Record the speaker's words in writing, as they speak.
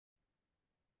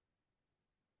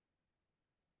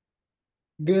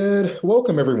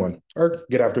Welcome everyone, or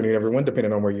good afternoon everyone,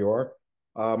 depending on where you are.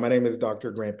 My name is Dr.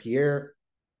 Grant Pierre.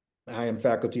 I am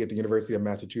faculty at the University of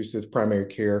Massachusetts Primary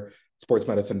Care Sports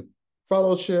Medicine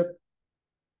Fellowship,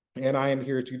 and I am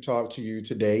here to talk to you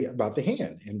today about the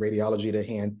hand and radiology of the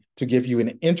hand to give you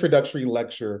an introductory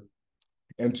lecture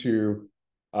into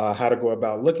how to go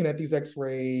about looking at these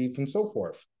x-rays and so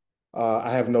forth.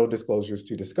 I have no disclosures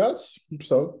to discuss,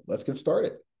 so let's get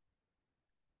started.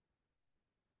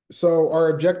 So our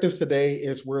objectives today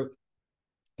is we're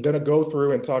going to go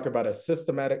through and talk about a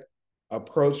systematic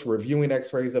approach reviewing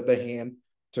x-rays of the hand,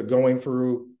 to going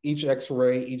through each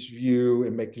x-ray, each view,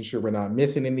 and making sure we're not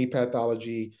missing any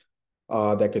pathology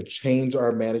that could change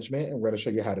our management. And we're going to show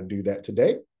you how to do that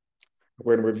today.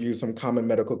 We're going to review some common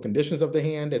medical conditions of the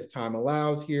hand as time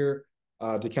allows here,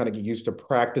 to kind of get used to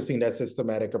practicing that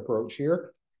systematic approach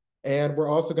here. And we're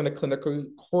also going to clinically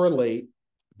correlate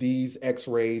these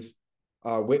x-rays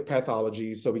with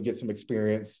pathology, so we get some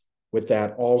experience with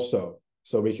that also.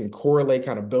 So we can correlate,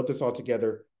 kind of build this all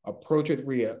together, approach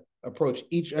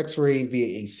each x-ray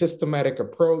via a systematic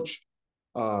approach,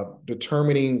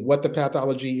 determining what the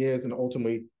pathology is, and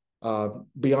ultimately,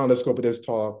 beyond the scope of this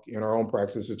talk, in our own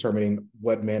practice, determining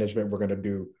what management we're going to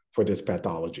do for this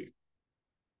pathology.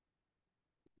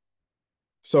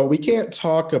 So we can't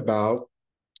talk about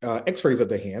x-rays of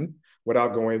the hand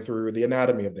without going through the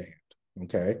anatomy of the hand,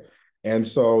 okay? And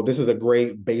so this is a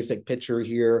great basic picture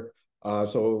here.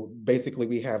 So basically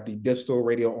we have the distal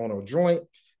radial ulnar joint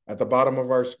at the bottom of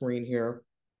our screen here.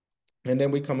 And then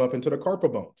we come up into the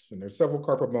carpal bones, and there's several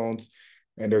carpal bones,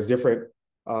 and there's different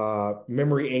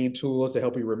memory aid tools to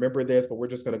help you remember this, but we're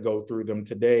just going to go through them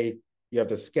today. You have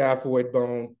the scaphoid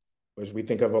bone, which we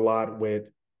think of a lot with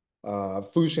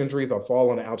Fuchs injuries or fall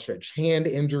on outstretched hand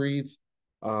injuries.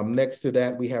 Next to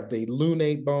that, we have the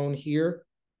lunate bone here.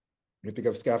 You think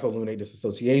of scapholunate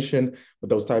dissociation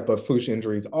with those type of Fuchs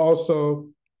injuries also.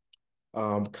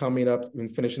 Coming up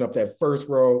and finishing up that first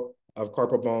row of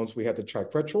carpal bones, we have the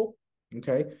triquetral,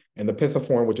 okay? And the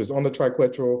pisiform, which is on the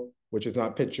triquetral, which is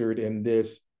not pictured in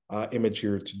this image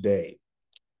here today.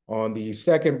 On the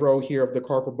second row here of the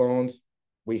carpal bones,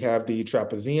 we have the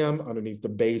trapezium underneath the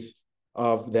base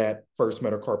of that first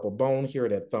metacarpal bone here,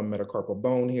 that thumb metacarpal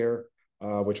bone here,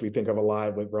 which we think of a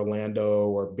lot with Rolando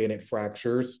or Bennett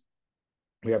fractures.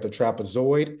 We have the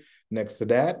trapezoid next to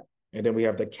that, and then we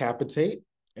have the capitate,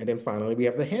 and then finally we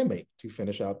have the hamate to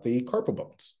finish out the carpal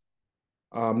bones.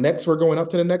 Next, we're going up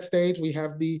to the next stage. We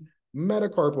have the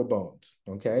metacarpal bones,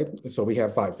 okay? So we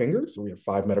have 5 fingers, so we have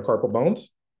 5 metacarpal bones.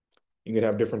 You can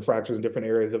have different fractures in different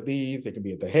areas of these. They can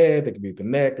be at the head, they can be at the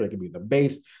neck, they can be at the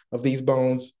base of these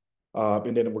bones.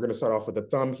 And then we're going to start off with the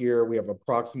thumb here. We have a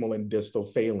proximal and distal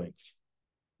phalanx.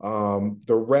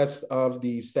 The rest of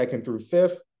the second through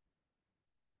fifth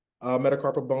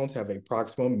metacarpal bones have a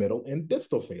proximal, middle, and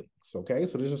distal phalanx, okay?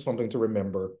 So this is something to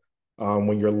remember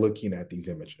when you're looking at these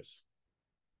images.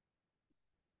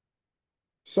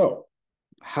 So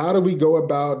how do we go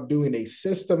about doing a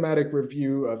systematic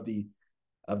review of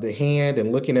the hand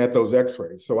and looking at those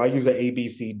x-rays? So I use an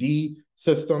ABCD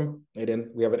system, and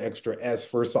then we have an extra S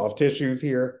for soft tissues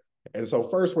here. And so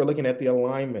first we're looking at the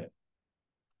alignment.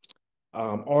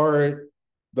 Are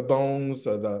the bones,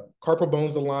 the carpal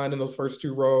bones aligned in those first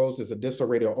 2 rows? Is the distal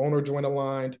radial ulnar joint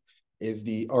aligned?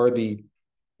 Are the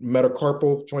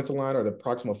metacarpal joints aligned? Are the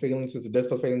proximal phalanxes, the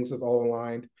distal phalanxes all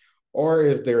aligned? Or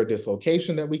is there a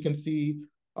dislocation that we can see?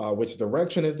 Which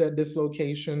direction is that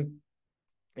dislocation?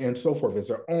 And so forth. Is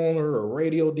there ulnar or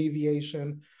radial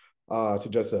deviation,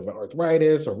 suggestive of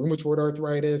arthritis or rheumatoid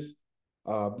arthritis?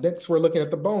 Next, we're looking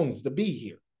at the bones, the B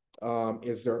here. Are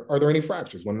there any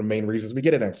fractures? One of the main reasons we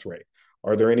get an x-ray.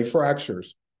 Are there any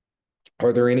fractures?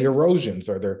 Are there any erosions?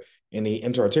 Are there any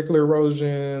interarticular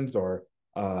erosions or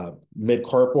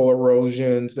mid-carpal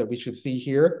erosions that we should see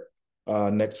here?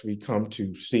 Next, we come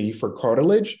to C for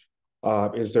cartilage.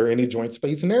 Is there any joint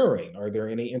space narrowing? Are there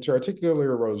any interarticular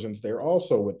erosions there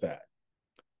also with that?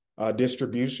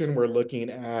 Distribution, we're looking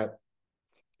at,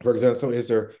 for example, is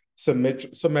there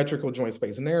symmetrical joint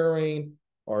space narrowing,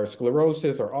 or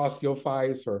sclerosis, or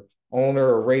osteophytes, or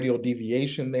ulnar or radial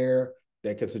deviation there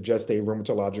that could suggest a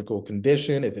rheumatological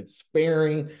condition? Is it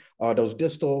sparing those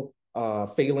distal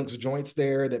phalanx joints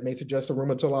there that may suggest a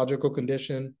rheumatological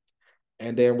condition?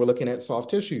 And then we're looking at soft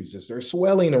tissues. Is there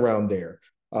swelling around there?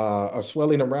 Or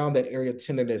swelling around that area of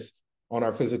tenderness on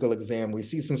our physical exam? We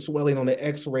see some swelling on the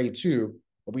x-ray too,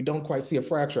 but we don't quite see a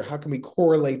fracture. How can we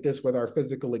correlate this with our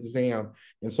physical exam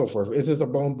and so forth? Is this a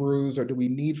bone bruise, or do we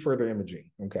need further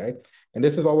imaging? Okay. And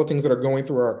this is all the things that are going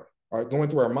through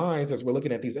our minds as we're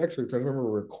looking at these x-rays. Remember,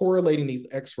 we're correlating these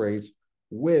x-rays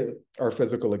with our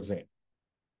physical exam.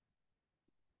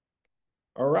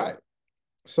 All right.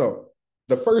 So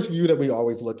the first view that we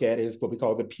always look at is what we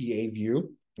call the PA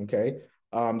view. Okay.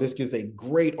 This gives a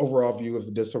great overall view of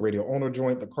the distal radial ulnar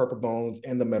joint, the carpal bones,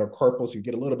 and the metacarpal. So you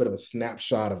get a little bit of a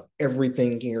snapshot of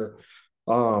everything here.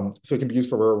 So it can be used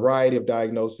for a variety of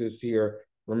diagnoses here.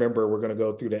 Remember, we're going to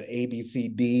go through that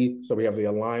ABCD. So we have the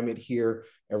alignment here.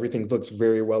 Everything looks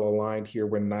very well aligned here.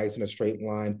 We're nice in a straight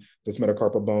line. This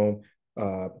metacarpal bone,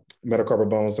 metacarpal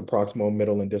bones, the proximal,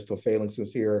 middle, and distal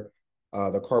phalanxes here.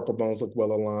 The carpal bones look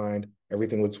well aligned.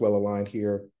 Everything looks well aligned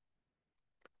here.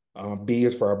 B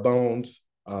is for our bones.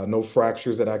 No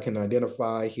fractures that I can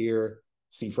identify here.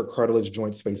 C for cartilage,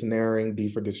 joint space narrowing. D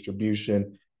for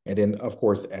distribution. And then, of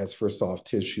course, S for soft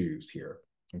tissues here.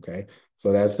 Okay,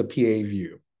 so that's the PA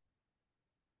view.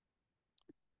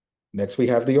 Next, we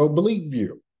have the oblique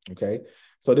view. Okay,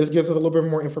 so this gives us a little bit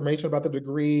more information about the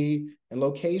degree and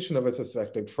location of a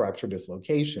suspected fracture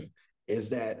dislocation. Is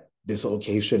that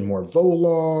dislocation more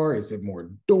volar? Is it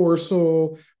more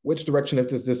dorsal? Which direction is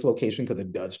this dislocation? Because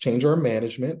it does change our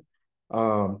management.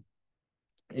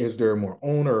 Is there more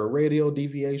ulnar or radial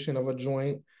deviation of a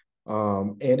joint?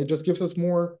 And it just gives us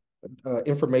more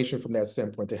information from that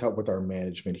standpoint to help with our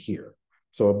management here.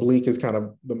 So oblique is kind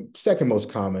of the second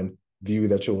most common view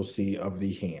that you'll see of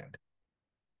the hand.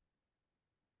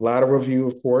 Lateral view,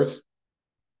 of course,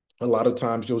 a lot of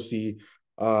times you'll see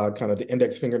kind of the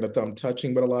index finger and the thumb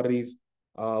touching, but a lot of these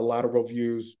lateral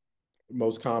views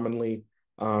most commonly.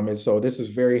 And so this is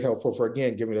very helpful for,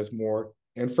 again, giving us more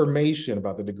information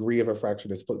about the degree of a fracture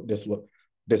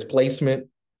displacement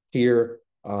here.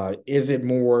 Is it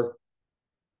more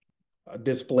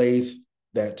displaced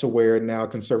that to where now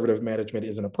conservative management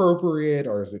isn't appropriate,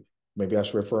 or is it maybe I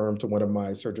should refer him to one of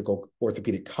my surgical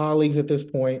orthopedic colleagues at this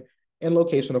point? And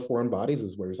location of foreign bodies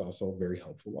is where it's also very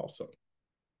helpful also.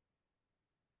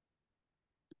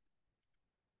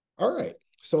 All right,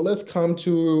 so let's come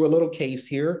to a little case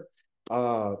here.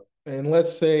 And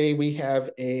let's say we have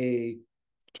a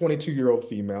 22-year-old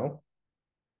female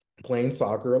playing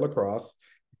soccer or lacrosse,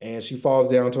 and she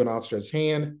falls down to an outstretched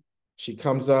hand. She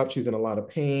comes up, she's in a lot of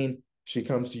pain. She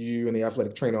comes to you and the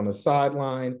athletic trainer on the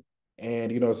sideline,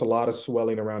 and it's a lot of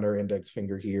swelling around her index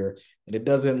finger here, and it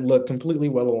doesn't look completely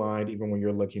well aligned even when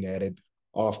you're looking at it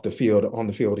off the field, on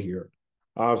the field here.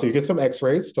 So you get some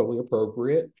x-rays, totally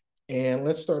appropriate. And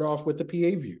let's start off with the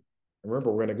PA view.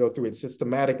 Remember, we're going to go through it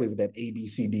systematically with that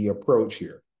ABCD approach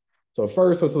here. So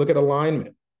first, let's look at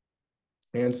alignment.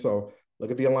 And so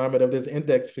look at the alignment of this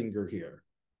index finger here.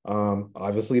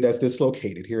 Obviously, that's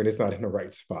dislocated here, and it's not in the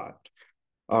right spot.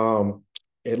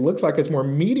 It looks like it's more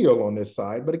medial on this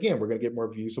side, but again, we're going to get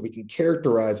more views so we can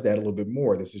characterize that a little bit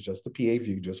more. This is just the PA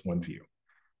view, just one view.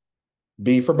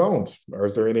 B for bones. Or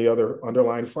is there any other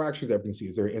underlying fractures that we can see?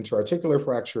 Is there an interarticular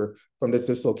fracture from this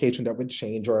dislocation that would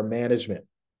change our management?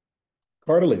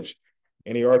 Cartilage.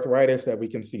 Any arthritis that we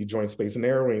can see, joint space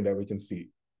narrowing that we can see.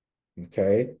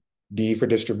 Okay. D for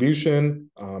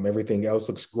distribution. Everything else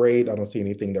looks great. I don't see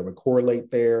anything that would correlate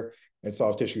there. And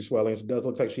soft tissue swelling. It does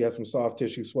look like she has some soft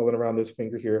tissue swelling around this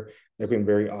finger here that we can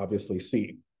very obviously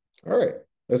see. All right.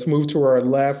 Let's move to our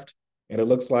left. And it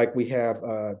looks like we have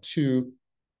two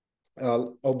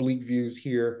oblique views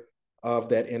here of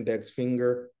that index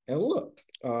finger. And look,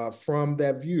 from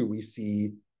that view, we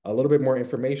see a little bit more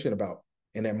information about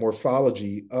and that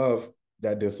morphology of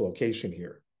that dislocation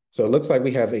here. So it looks like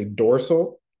we have a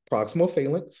dorsal proximal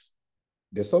phalanx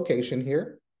dislocation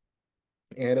here.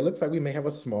 And it looks like we may have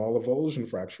a small avulsion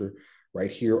fracture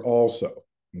right here also.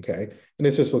 Okay. And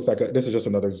this just looks like this is just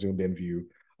another zoomed in view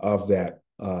of that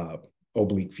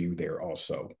oblique view there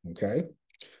also. Okay.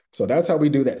 So that's how we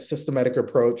do that systematic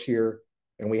approach here.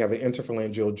 And we have an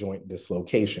interphalangeal joint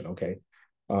dislocation, okay?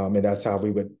 And that's how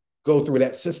we would go through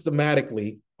that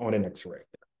systematically on an x-ray.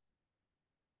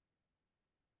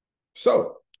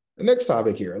 So the next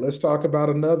topic here, let's talk about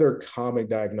another common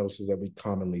diagnosis that we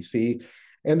commonly see.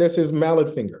 And this is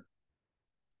mallet finger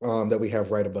that we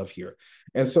have right above here.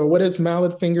 And so what is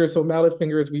mallet finger? So mallet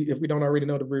finger, is if we don't already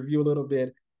know, to review a little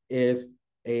bit, is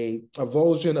a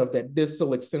avulsion of that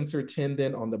distal extensor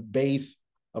tendon on the base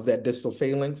of that distal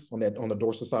phalanx, on the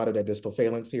dorsal side of that distal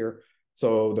phalanx here.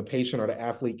 So the patient or the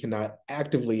athlete cannot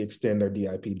actively extend their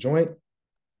DIP joint,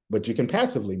 but you can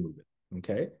passively move it,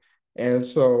 okay? And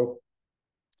so,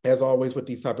 as always with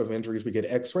these type of injuries, we get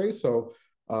x-rays. So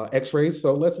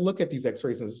let's look at these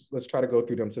x-rays and let's try to go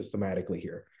through them systematically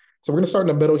here. So we're gonna start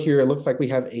in the middle here. It looks like we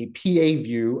have a PA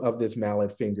view of this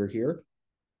mallet finger here.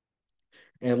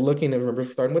 And looking at, remember,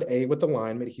 starting with A with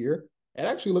alignment here, it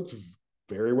actually looks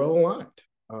very well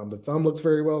aligned. The thumb looks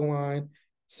very well aligned.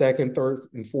 Second, third,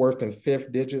 and fourth, and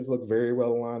fifth digits look very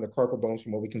well aligned. The carpal bones,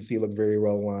 from what we can see, look very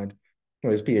well aligned.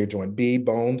 There's PA joint B,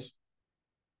 bones.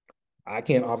 I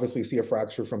can't obviously see a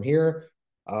fracture from here.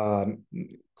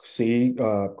 See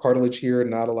cartilage here,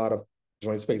 not a lot of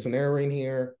joint space and narrowing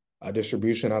here.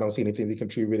 Distribution, I don't see anything to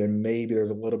contribute, and maybe there's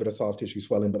a little bit of soft tissue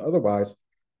swelling, but otherwise,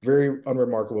 very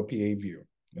unremarkable PA view.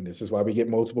 And this is why we get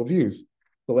multiple views.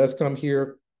 So let's come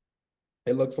here.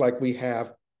 It looks like we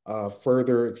have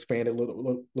further expanded,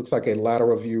 looks like a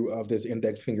lateral view of this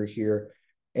index finger here.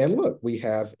 And look, we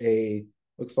have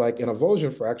looks like an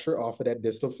avulsion fracture off of that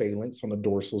distal phalanx on the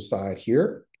dorsal side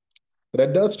here. But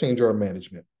that does change our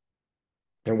management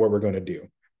and what we're going to do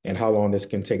and how long this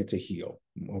can take to heal,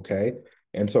 okay?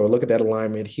 And so look at that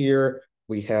alignment here.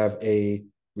 We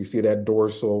see that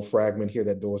dorsal fragment here,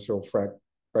 that dorsal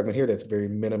fragment here that's very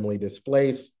minimally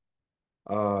displaced.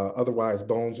 Otherwise,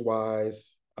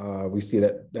 bones-wise, we see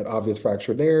that obvious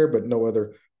fracture there, but no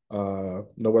other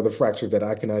fractures that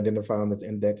I can identify on this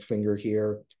index finger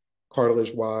here.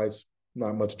 Cartilage-wise,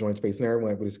 not much joint space narrowing,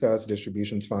 like we discussed.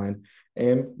 Distribution's fine,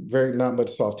 and not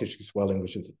much soft tissue swelling,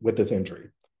 which is with this injury.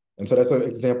 And so that's an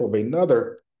example of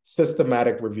another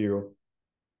systematic review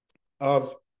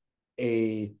of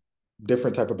a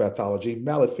different type of pathology,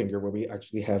 mallet finger, where we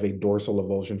actually have a dorsal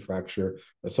avulsion fracture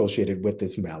associated with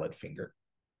this mallet finger.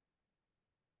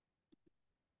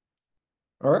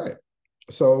 All right,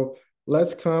 so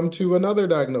let's come to another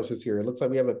diagnosis here. It looks like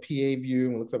we have a PA view,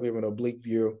 and it looks like we have an oblique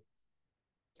view.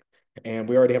 And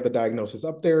we already have the diagnosis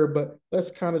up there, but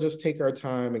let's kind of just take our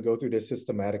time and go through this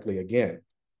systematically again.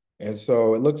 And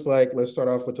so it looks like, let's start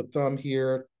off with the thumb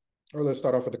here, or let's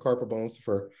start off with the carpal bones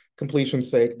for completion's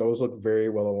sake. Those look very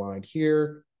well aligned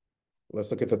here.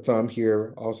 Let's look at the thumb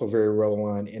here, also very well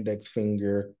aligned. Index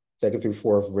finger, second through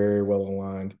fourth, very well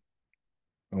aligned.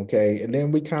 Okay, and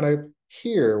then we kind of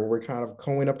here, we're kind of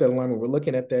going up that alignment. We're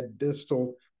looking at that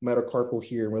distal metacarpal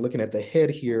here. We're looking at the head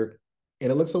here,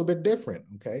 and it looks a little bit different,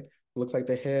 okay? It looks like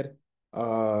the head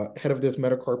of this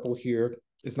metacarpal here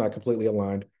is not completely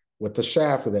aligned with the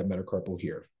shaft of that metacarpal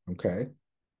here, okay?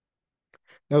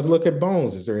 Now let's look at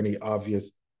bones. Is there any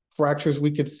obvious fractures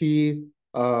we could see?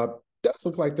 Does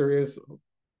look like there is.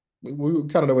 We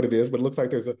kind of know what it is, but it looks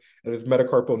like there's this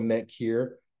metacarpal neck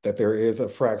here, that there is a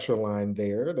fracture line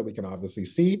there that we can obviously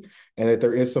see, and that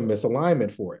there is some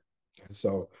misalignment for it. And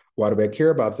so why do I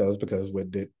care about those? Because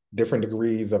with different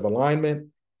degrees of alignment,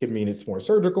 it means it's more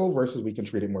surgical versus we can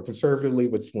treat it more conservatively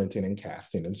with splinting and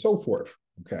casting and so forth,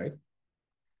 okay?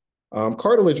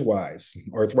 Cartilage-wise,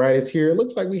 arthritis here, it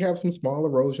looks like we have some small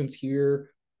erosions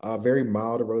here, very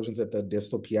mild erosions at the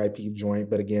distal PIP joint,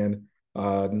 but again,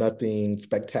 nothing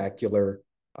spectacular,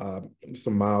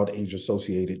 some mild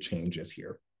age-associated changes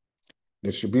here.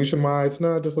 Distribution-wise,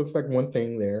 no, it just looks like one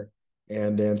thing there.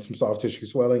 And then some soft tissue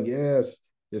swelling. Yes,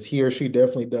 he or she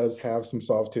definitely does have some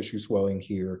soft tissue swelling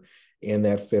here in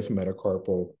that fifth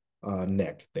metacarpal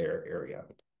neck there area.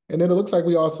 And then it looks like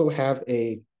we also have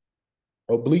a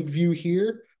oblique view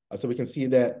here. So we can see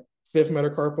that fifth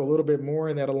metacarpal a little bit more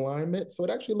in that alignment. So it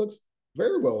actually looks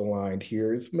very well aligned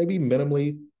here. It's maybe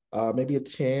minimally, maybe a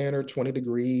 10 or 20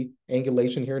 degree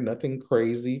angulation here, nothing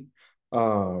crazy.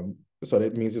 So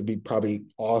that means it'd be probably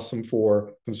awesome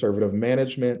for conservative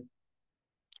management.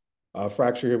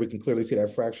 Fracture here, we can clearly see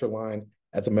that fracture line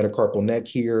at the metacarpal neck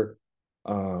here.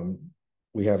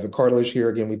 We have the cartilage here.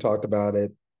 Again, we talked about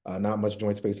it. Not much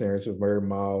joint space area, so very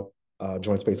mild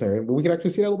joint space area. But we can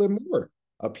actually see that a little bit more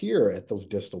up here at those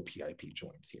distal PIP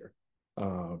joints here.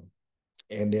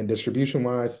 And then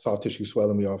distribution-wise, soft tissue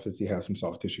swelling, we obviously have some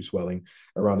soft tissue swelling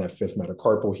around that fifth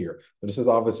metacarpal here. But this is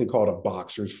obviously called a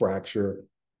boxer's fracture.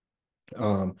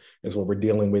 Is what we're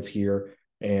dealing with here.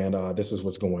 And this is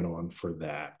what's going on for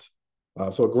that.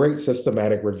 So a great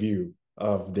systematic review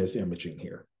of this imaging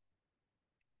here.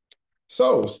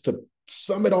 So to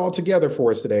sum it all together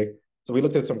for us today, so we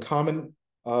looked at some common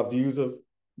views of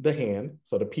the hand,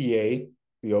 so the PA,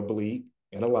 the oblique,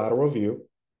 and a lateral view,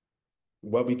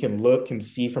 what we can look and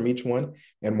see from each one,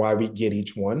 and why we get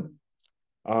each one.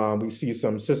 We see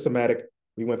some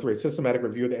we went through a systematic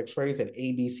review of the x-rays at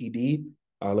A, B, C, D,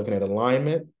 looking at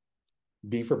alignment,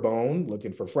 B for bone,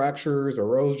 looking for fractures,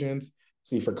 erosions,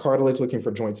 C for cartilage, looking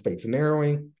for joint space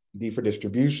narrowing, D for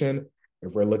distribution.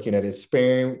 If we're looking at it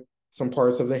sparing some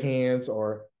parts of the hands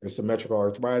or there's symmetrical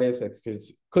arthritis, that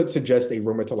could suggest a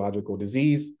rheumatological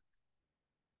disease.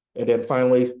 And then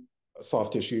finally,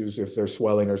 soft tissues, if there's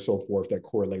swelling or so forth, that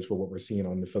correlates with what we're seeing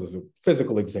on the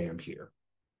physical exam here.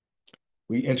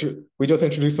 We just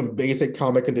introduced some basic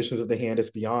common conditions of the hand.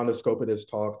 It's beyond the scope of this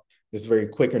talk. This very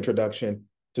quick introduction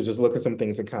to just look at some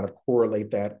things and kind of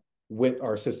correlate that with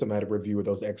our systematic review of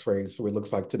those x-rays. So it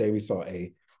looks like today we saw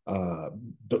a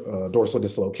dorsal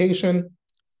dislocation,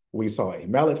 we saw a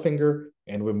mallet finger,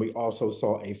 and when we also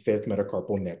saw a fifth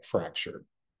metacarpal neck fracture.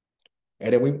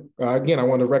 And then we, again, I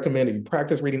want to recommend that you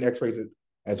practice reading x-rays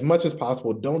as much as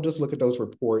possible. Don't just look at those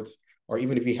reports, or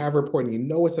even if you have a report and you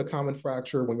know it's a common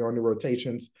fracture when you're on your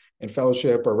rotations in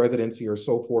fellowship or residency or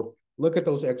so forth, look at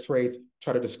those x-rays,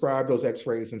 try to describe those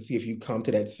x-rays and see if you come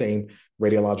to that same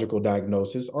radiological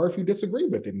diagnosis, or if you disagree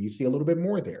with it and you see a little bit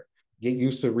more there. Get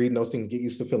used to reading those things, get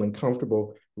used to feeling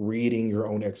comfortable reading your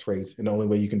own x-rays. And the only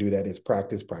way you can do that is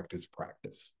practice, practice,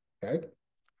 practice, okay?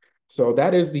 So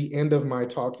that is the end of my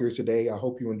talk here today. I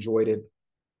hope you enjoyed it.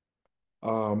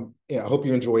 Yeah, I hope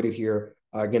you enjoyed it here.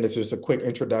 Again, it's just a quick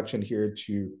introduction here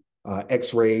to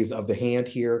x-rays of the hand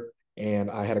here. And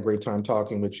I had a great time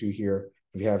talking with you here.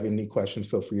 If you have any questions,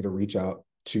 feel free to reach out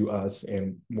to us,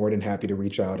 and more than happy to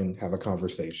reach out and have a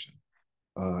conversation.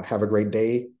 Have a great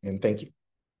day, and thank you.